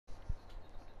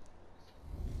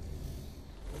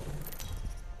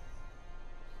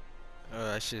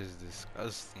that shit is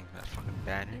disgusting. That fucking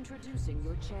banner. Introducing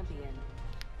your champion.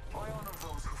 I honor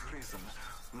those who've risen,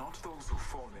 not those who've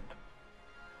fallen.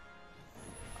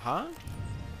 Huh?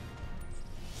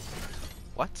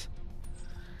 What?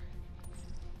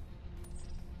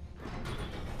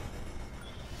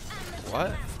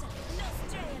 What?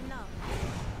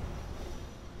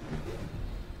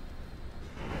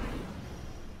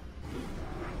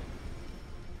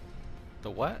 The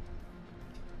what?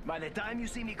 By the time you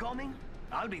see me coming,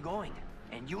 I'll be going,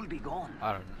 and you'll be gone.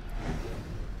 I don't know.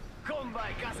 Come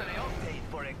by Casa de Update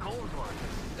for a cold one.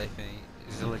 That thing,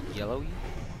 is it like yellowy?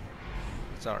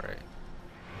 It's alright.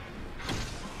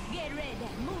 Get ready,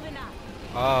 moving up.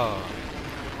 Oh.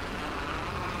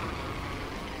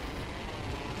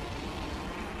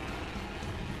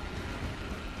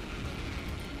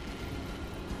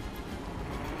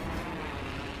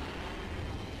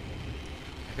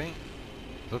 I think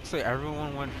looks like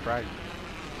everyone went frag.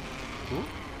 Who?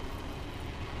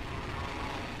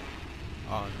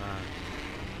 Oh no.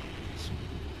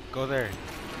 Go there.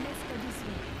 Let's go this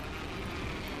way.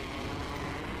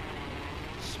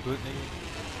 Sputnik.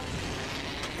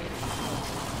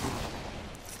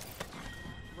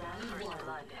 Round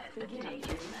one. Beginning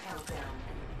countdown.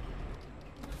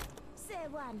 Say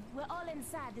one, we're all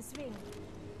inside this ring.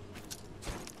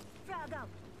 Frog up.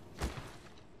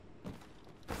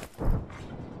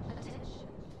 Attention,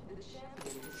 the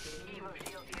champion is Evo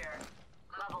shield here.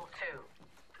 Level 2.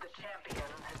 The champion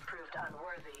has proved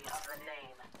unworthy of the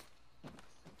name.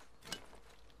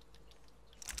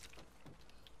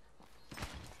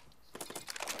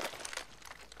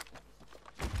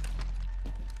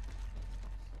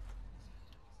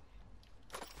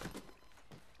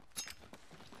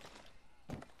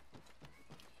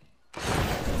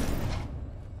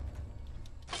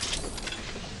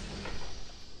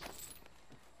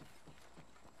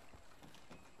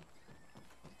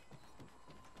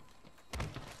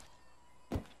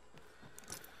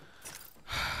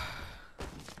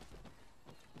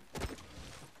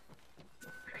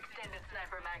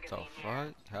 The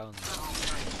fuck? Hell no.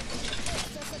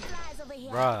 Extra supplies over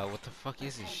here. Bruh, what the fuck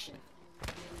is this shit?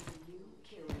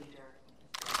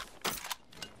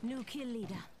 New kill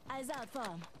leader. Eyes out for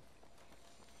him.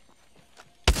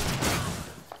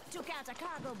 Took out a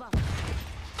cargo bomb.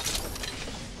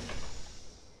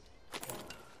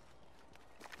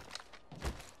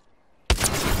 I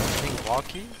think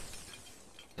Walkie?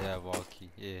 Yeah, Walkie,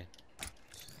 yeah.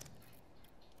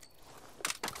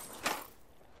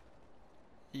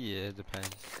 Yeah, it depends.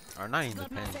 Or not even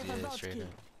depends, yeah, straight up.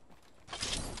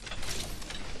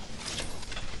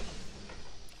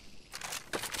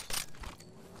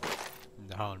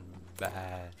 Down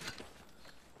bad.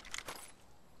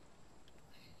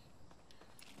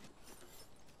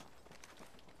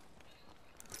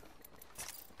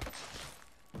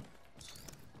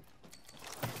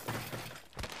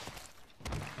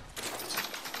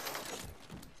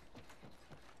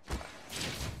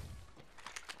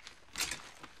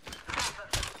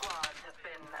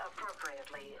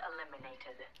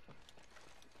 Eliminated.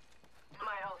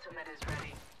 My ultimate is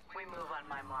ready. We move on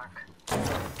my mark.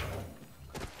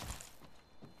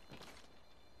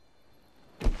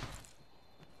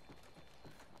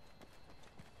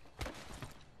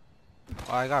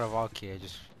 Oh, I got a Valky, I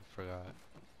just forgot.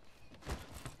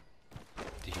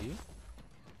 Do you?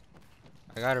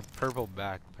 I got a purple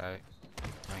backpack. I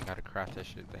ain't gotta craft that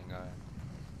shit, thank God.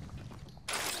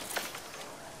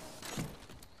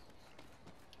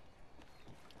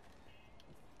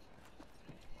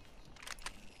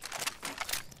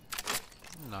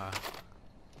 Nah.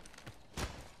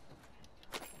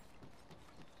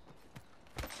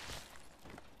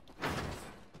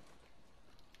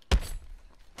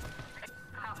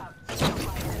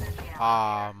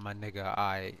 Ah, my nigga,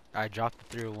 I dropped the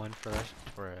 301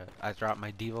 I dropped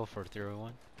my Devo for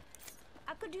 301.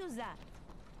 I could use that.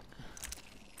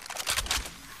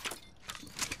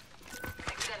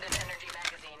 Extended energy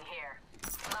magazine here.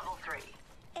 Level 3.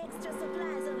 Extra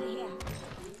supplies over here.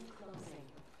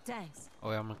 Thanks. Oh,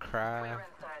 wait, I'm gonna cry. We're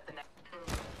inside the next.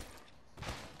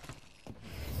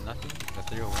 Nothing? The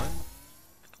 301?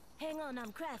 Hang on,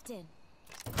 I'm crafting.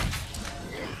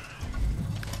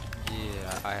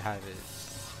 Yeah, I have it.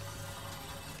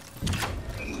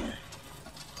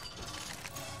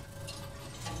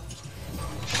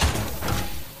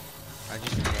 I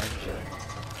just need engine.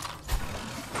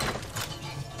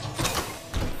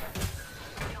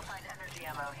 You'll find energy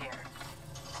ammo here.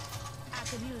 I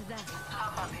could use that.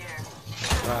 Hop up here.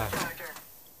 Ah. Charger.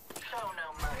 Show no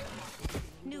mercy.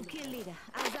 New kill leader.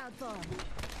 Eyes out for him.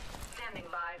 Standing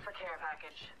by for care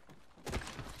package.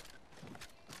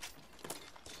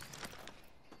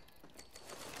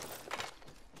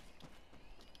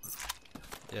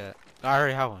 Yeah. I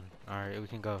already have one. Alright, we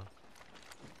can go.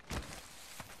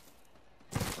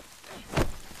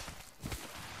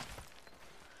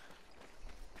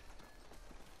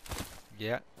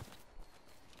 Yeah.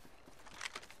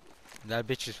 That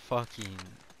bitch is fucking.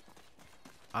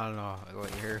 I don't know.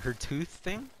 Like her tooth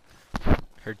thing?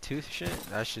 Her tooth shit?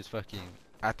 That shit's fucking.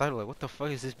 I thought, like, what the fuck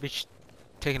is this bitch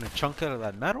taking a chunk out of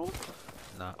that metal?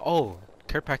 Nah. Oh,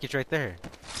 care package right there.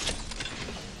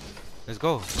 Let's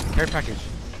go. Care package.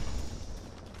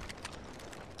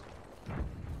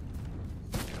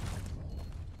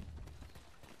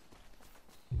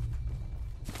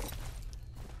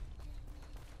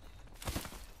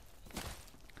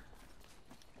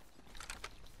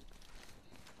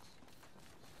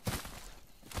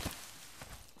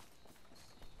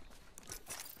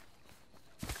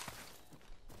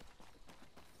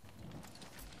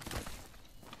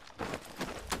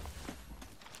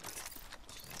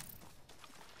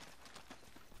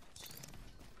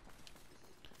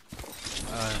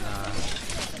 Nah.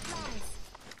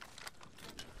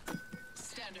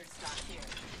 Standard stock here.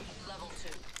 Level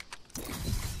 2.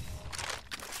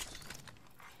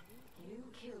 New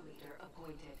kill leader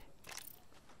appointed.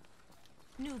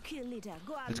 New kill leader.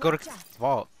 Go on. Let's go to watch out.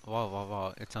 vault.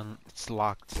 Vault. It's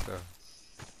locked still.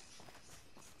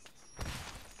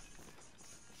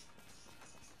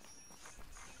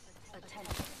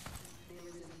 Attention. There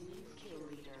is a new kill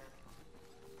leader.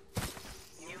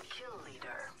 New kill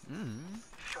leader. Mm.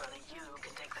 Surely you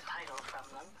can take the title from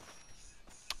them.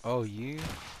 Oh, you?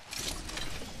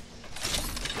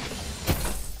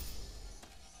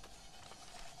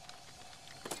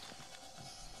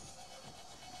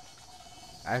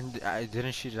 And I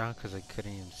didn't shoot down because I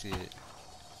couldn't even see it.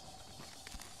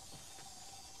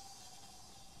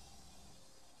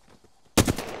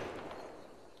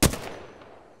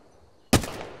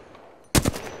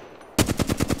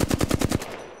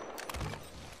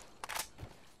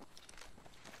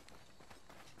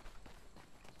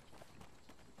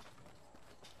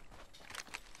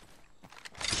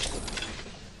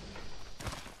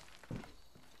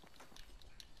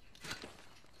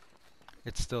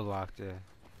 It's still locked, yeah.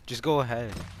 Just go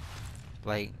ahead.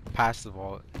 Like, past the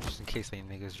vault, just in case any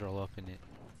niggas roll up in it.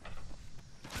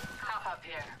 Hop up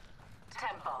here.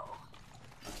 Tempo.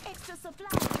 Extra supply.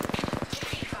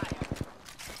 Taking fire.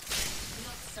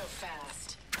 Not so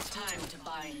fast. Time to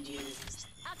bind you.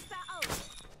 Axta out.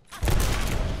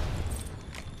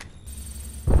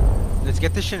 Let's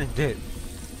get this shit and dip.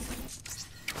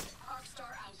 Arcstar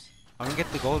out. I'm gonna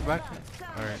get the gold back. Come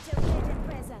Alright, with your greater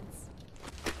presence.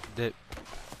 dip.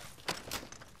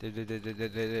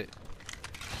 Dip.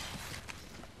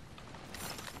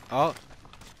 Oh,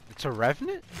 it's a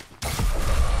revenant?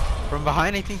 From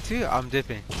behind, I think too. I'm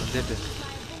dipping. My abilities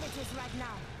right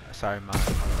now. Sorry, man.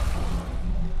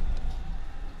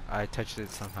 I touched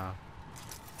it somehow.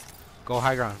 Go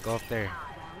high ground. Go up there.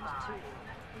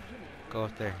 Go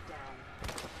up there.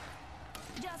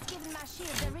 Just giving my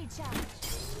shield a recharge.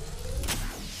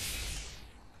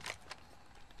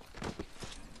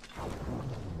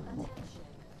 Attention,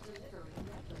 delivering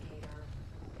replicator.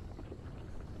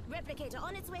 Replicator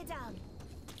on its way down.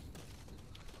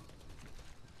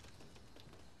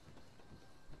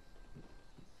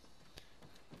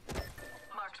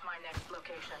 Marked my next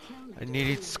location. I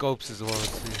needed scopes as well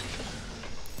too.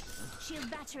 Shield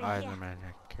battery Alright, here. no man,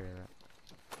 I can carry that.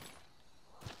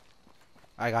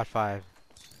 I got 5.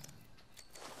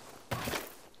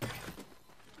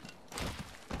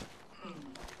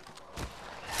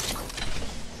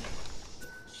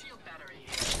 Shield battery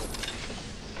here.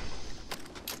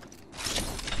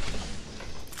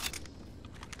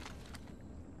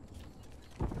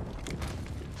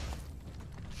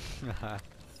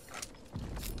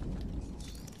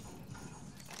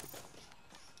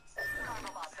 Cargo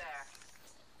bot there.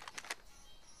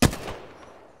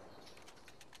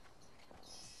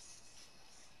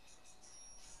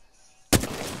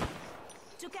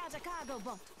 Took out a cargo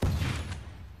bot.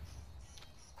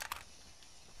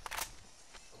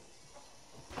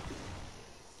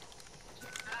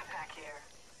 Backpack here.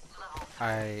 Level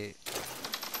I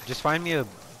just find me a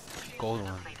gold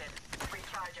one. completed.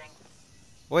 Recharging.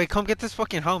 Wait, come get this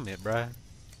fucking helmet, bruh.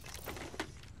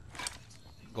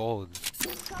 Gold.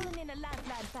 Calling in a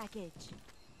lifeline package.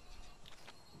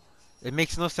 It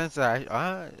makes no sense that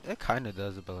it kind of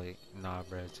does, but like, nah,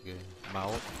 bruh, it's good.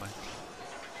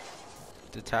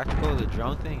 The tactical, the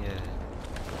drone thing, yeah.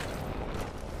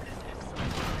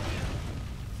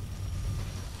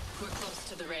 We're close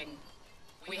to the ring.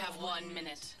 We have 1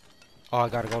 minute. Oh, I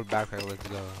gotta go backpack. Let's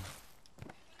go.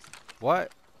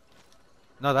 What?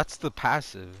 No, that's the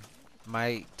passive.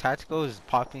 My tactical is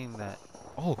popping that.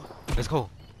 Oh, let's go.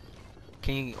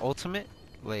 Can you ultimate?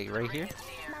 Like right here?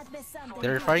 Might be something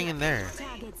They're here. fighting in there.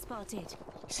 Target spotted.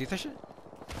 You see that shit?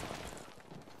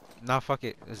 Nah, fuck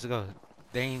it. Let's go.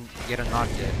 They ain't get a knock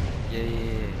yet.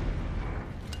 Yeah.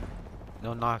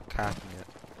 No knock happened yet.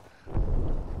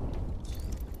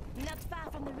 Not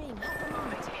far from the ring. Half a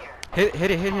minute. Hit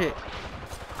it.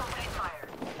 Opening fire.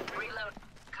 Reload.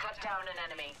 Cut down an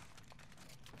enemy.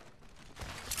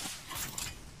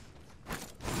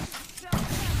 Drop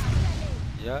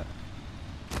ready. Yeah.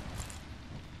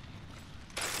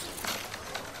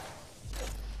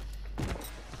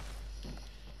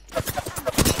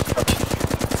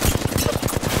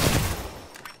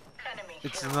 Enemy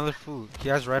It's killed. another food. He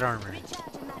has red armor.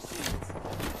 Recharging my shields.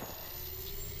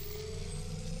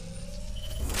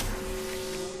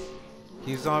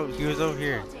 He was over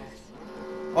here. Spotted.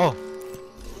 Oh,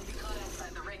 We'll be caught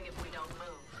outside the ring if we don't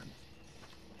move.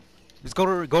 let's go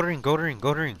to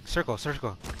ring. Circle.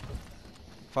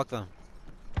 Fuck them.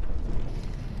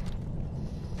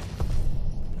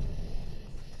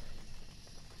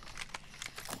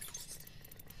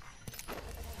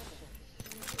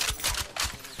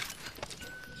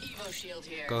 Evo shield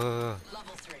here. Go.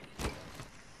 Level 3.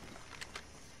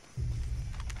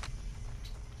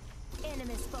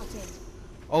 Enemy spotted.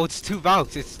 Oh, it's two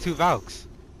valks.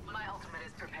 My ultimate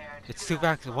is prepared. It's two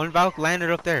valks. One valk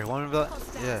landed up there.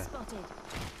 Hostile Yeah. spotted.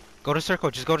 Go to circle.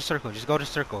 Just go to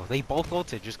circle. They both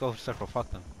ulted. Just go to circle.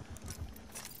 Fuck them.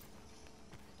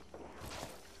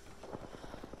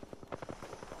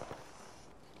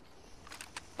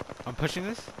 I'm pushing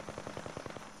this.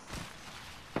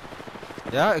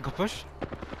 Yeah, I can push.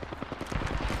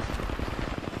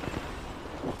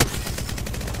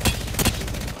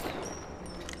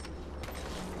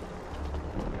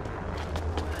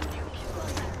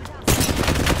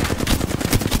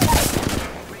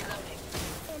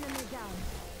 Enemy down.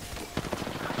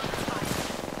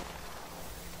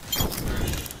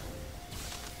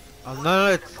 Oh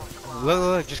no,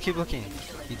 look, just keep looking.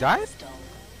 He died?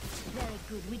 Very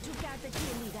good. We took out the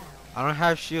kill leader. I don't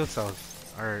have shield cells.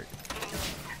 Or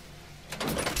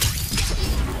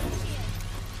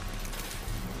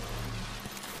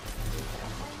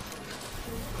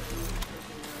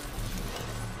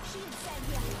Shield set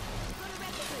here. Got a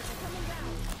replicator coming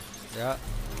down. yeah.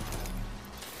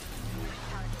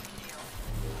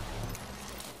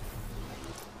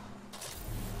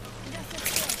 Just a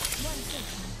sec. 1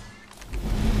 second.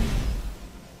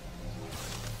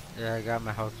 Yeah, I got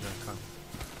my health drink.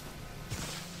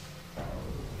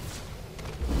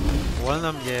 One of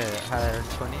them, yeah, had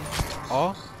 20.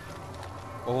 Oh?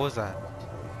 What was that?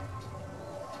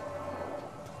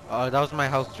 Oh, that was my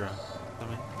health drink.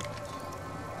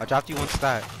 I dropped you one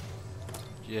stat.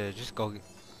 Yeah, just go.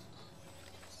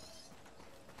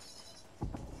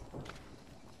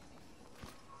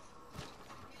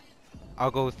 I'll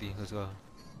go with you. Let's go.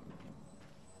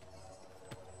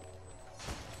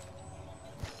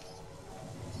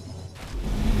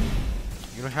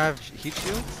 You don't have heat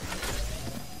shields?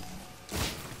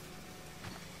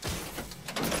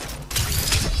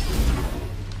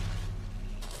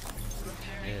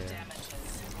 Yeah.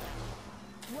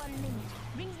 1 minute.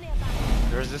 Rings nearby.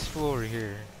 There's this fool over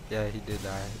here. Yeah, he did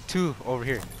die. Two over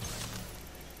here.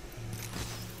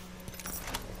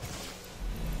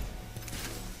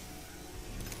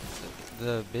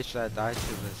 The bitch that died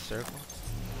to the circle.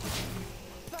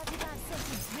 45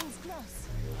 seconds. Rings close.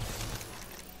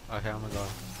 Okay, I'm gonna go.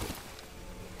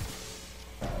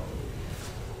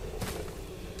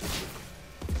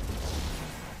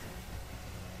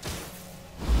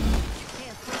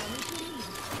 Careful. We can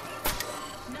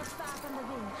leave. Not far from the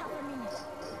ring. Half a minute.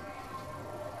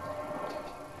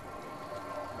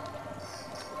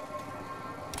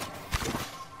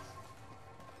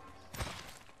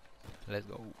 Let's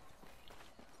go.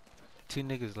 Two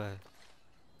niggas left.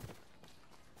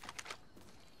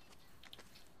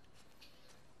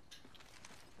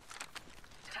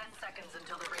 Seconds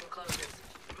until the ring closes.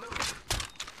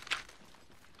 Move.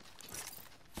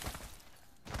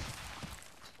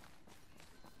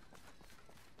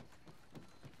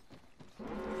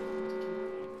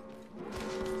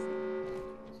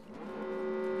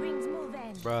 Rings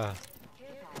moving. Bruh.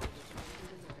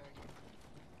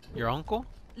 Your uncle?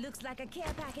 Looks like a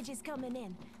care package is coming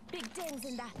in. Big things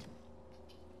in that.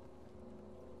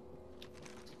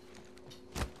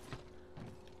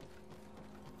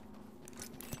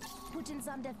 Putting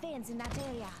some defense in that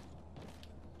area.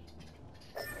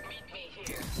 Meet me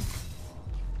here.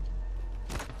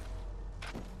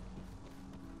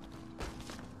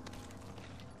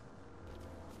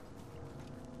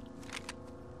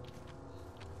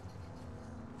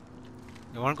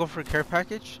 You wanna go for a care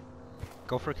package?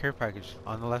 Go for care package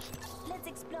on the left. Let's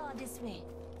explore this way.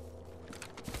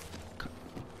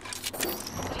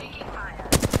 Taking fire.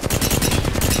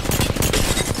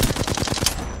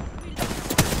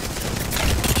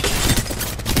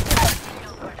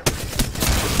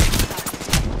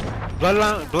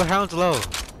 Bloodhound's low.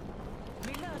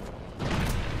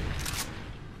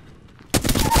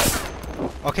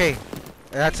 Okay,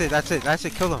 that's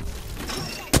it. Kill him.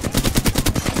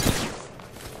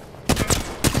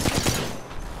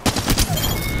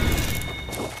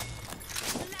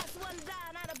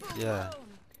 Yeah,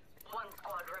 One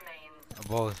squad remains.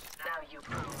 both. Now you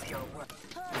prove your worth.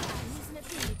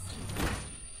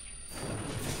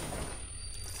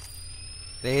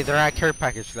 They're at care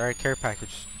package. They're at care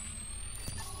package.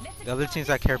 The other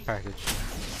team's at care package.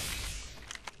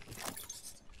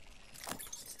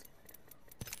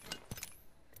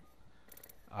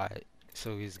 Alright,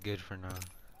 so he's good for now.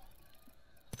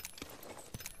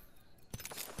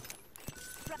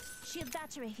 Shield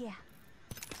battery here.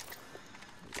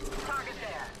 Target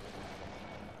there.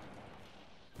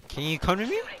 Can you come to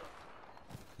me? Shooting.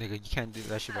 Nigga, you can't do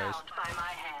that shit by yourself. Found by my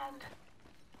hand.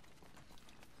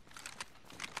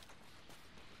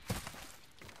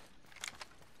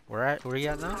 Where you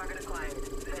at now? Target acquired.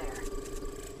 There.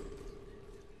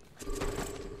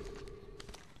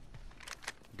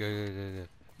 Good.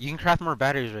 You can craft more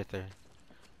batteries right there.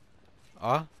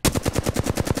 Oh?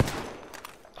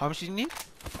 How much do you need?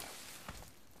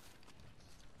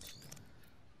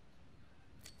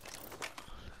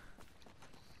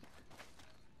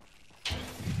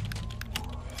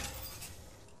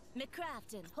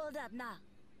 McCrafton, hold up now.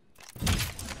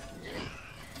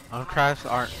 Uncraft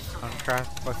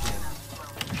fucking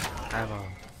ammo.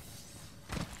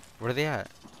 Where are they at?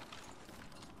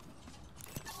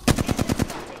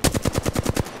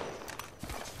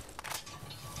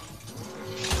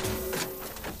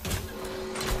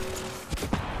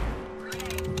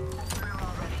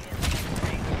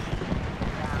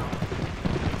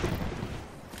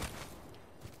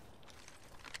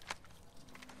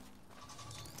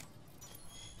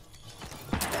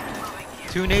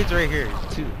 Two nades right here.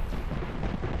 Two.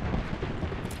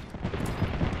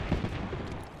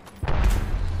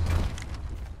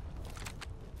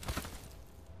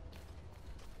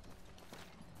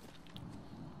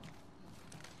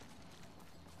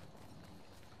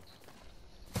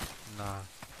 Nah.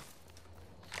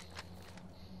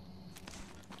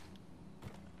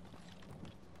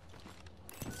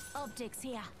 Optics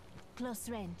here. Close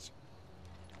range.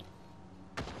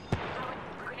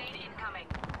 Grenade incoming.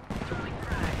 Throwing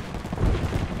frag.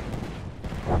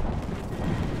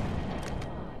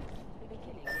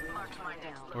 Marked my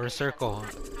next We're a circle.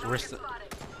 We're Target still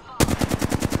spotted.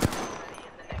 Already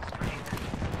in the next ring.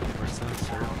 in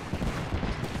circle.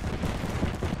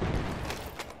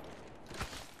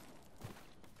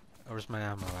 Where's my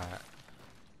ammo at?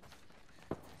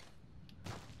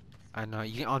 I know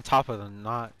you get on top of them,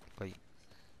 not like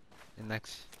the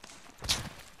next.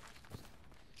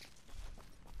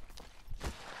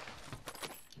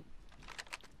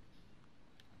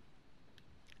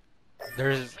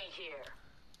 There's Me here.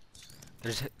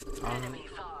 there's Enemy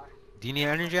far. do you need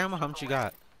energy ammo? How much you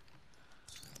got?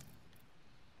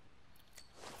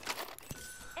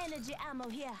 Energy ammo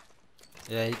here.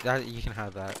 Yeah, that you can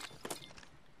have that.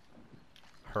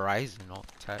 Horizon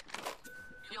tech.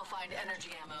 You'll find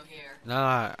energy ammo here. No,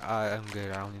 I'm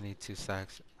good. I only need 2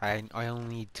 stacks. I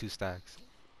only need 2 stacks.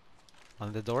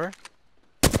 On the door?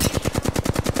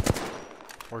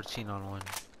 14 on one.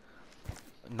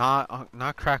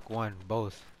 Not crack one,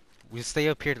 both. We stay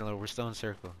up here, we're still in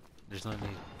circle. There's no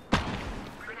need.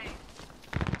 Grenade.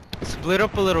 Split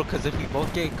up a little, cause if we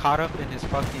both get caught up in his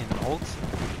fucking ults,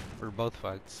 we're both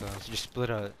fucked. So just split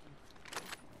up.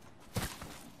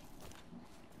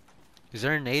 Is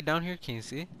there a nade down here? Can you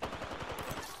see?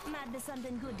 Might be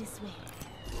something good this way.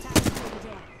 Target over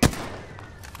there.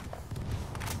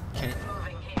 Can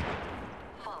Moving here.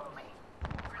 Follow me.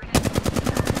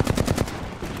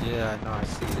 Yeah, no, I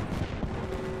see it.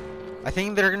 I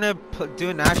think they're gonna do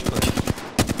an ash push.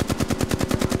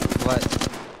 What?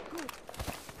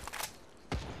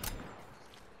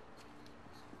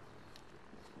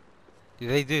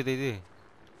 They do.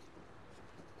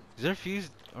 Is there a fuse?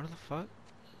 What the fuck?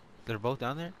 They're both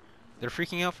down there? They're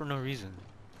freaking out for no reason.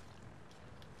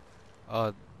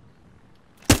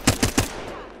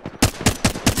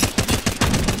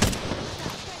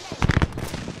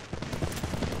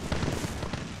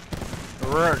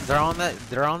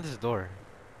 They're on this door.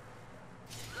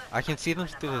 I can see them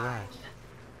through the glass.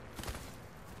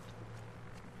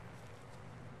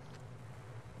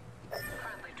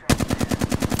 Friendly trap.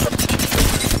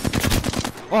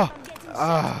 Oh!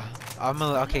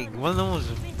 Okay. One of them was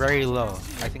very low.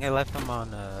 I think I left him on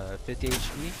 50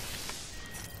 HP,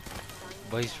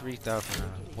 but he's freaked out for now.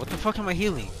 What the fuck am I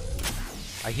healing?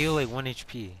 I heal like 1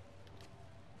 HP.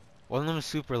 One of them is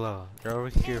super low. They're over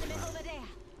here for now.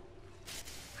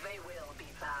 They will be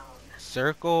bound.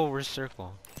 Circle, where's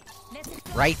circle?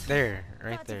 Right there,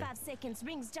 right there. 45 seconds,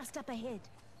 rings just up ahead.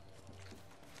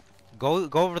 Go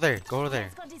over there, go over there.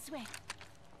 Let's go this way.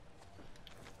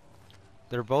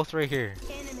 They're both right here.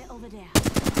 Enemy over there.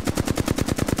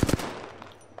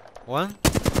 One,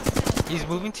 he's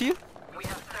moving to you. We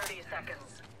have 30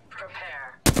 seconds.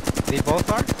 Prepare. They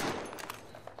both are.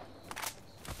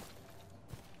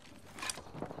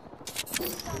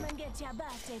 Come and get your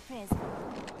birthday present.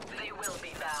 They will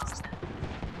be bound.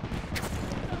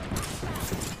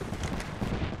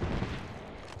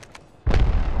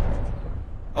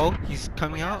 Oh, he's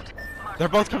coming out. They're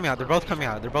both coming out. They're both coming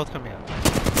out. They're both coming out.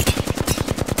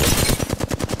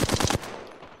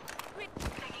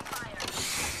 Taking fire.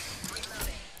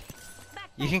 Reloading.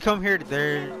 You can come here.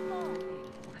 They're.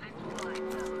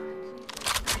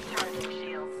 Recharging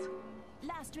shields.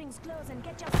 Last rings close and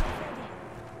get yourself ready.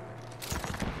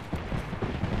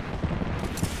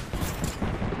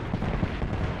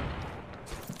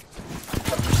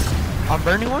 I'm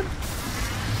burning one.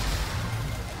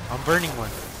 I'm burning one.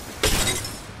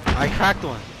 I cracked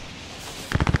one.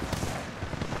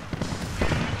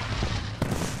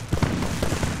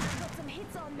 Got some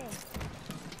hits on me.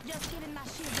 Just giving my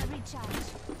shield a recharge.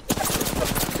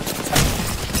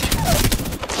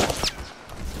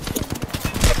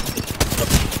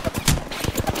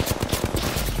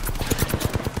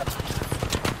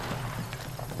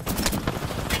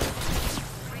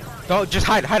 Don't just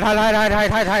hide, hide, hide, hide, hide, hide,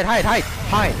 hide, hide, hide, hide,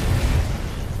 hide.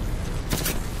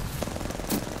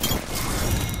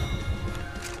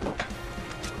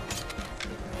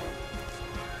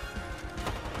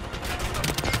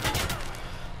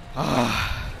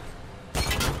 Ah.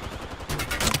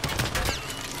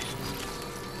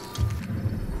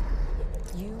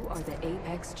 You are the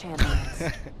Apex champions.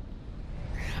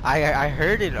 I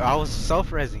heard it. I was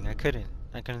self-resing. I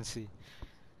couldn't see.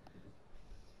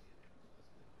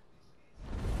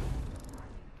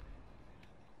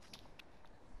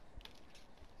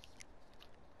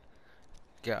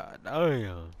 God, oh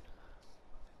yeah.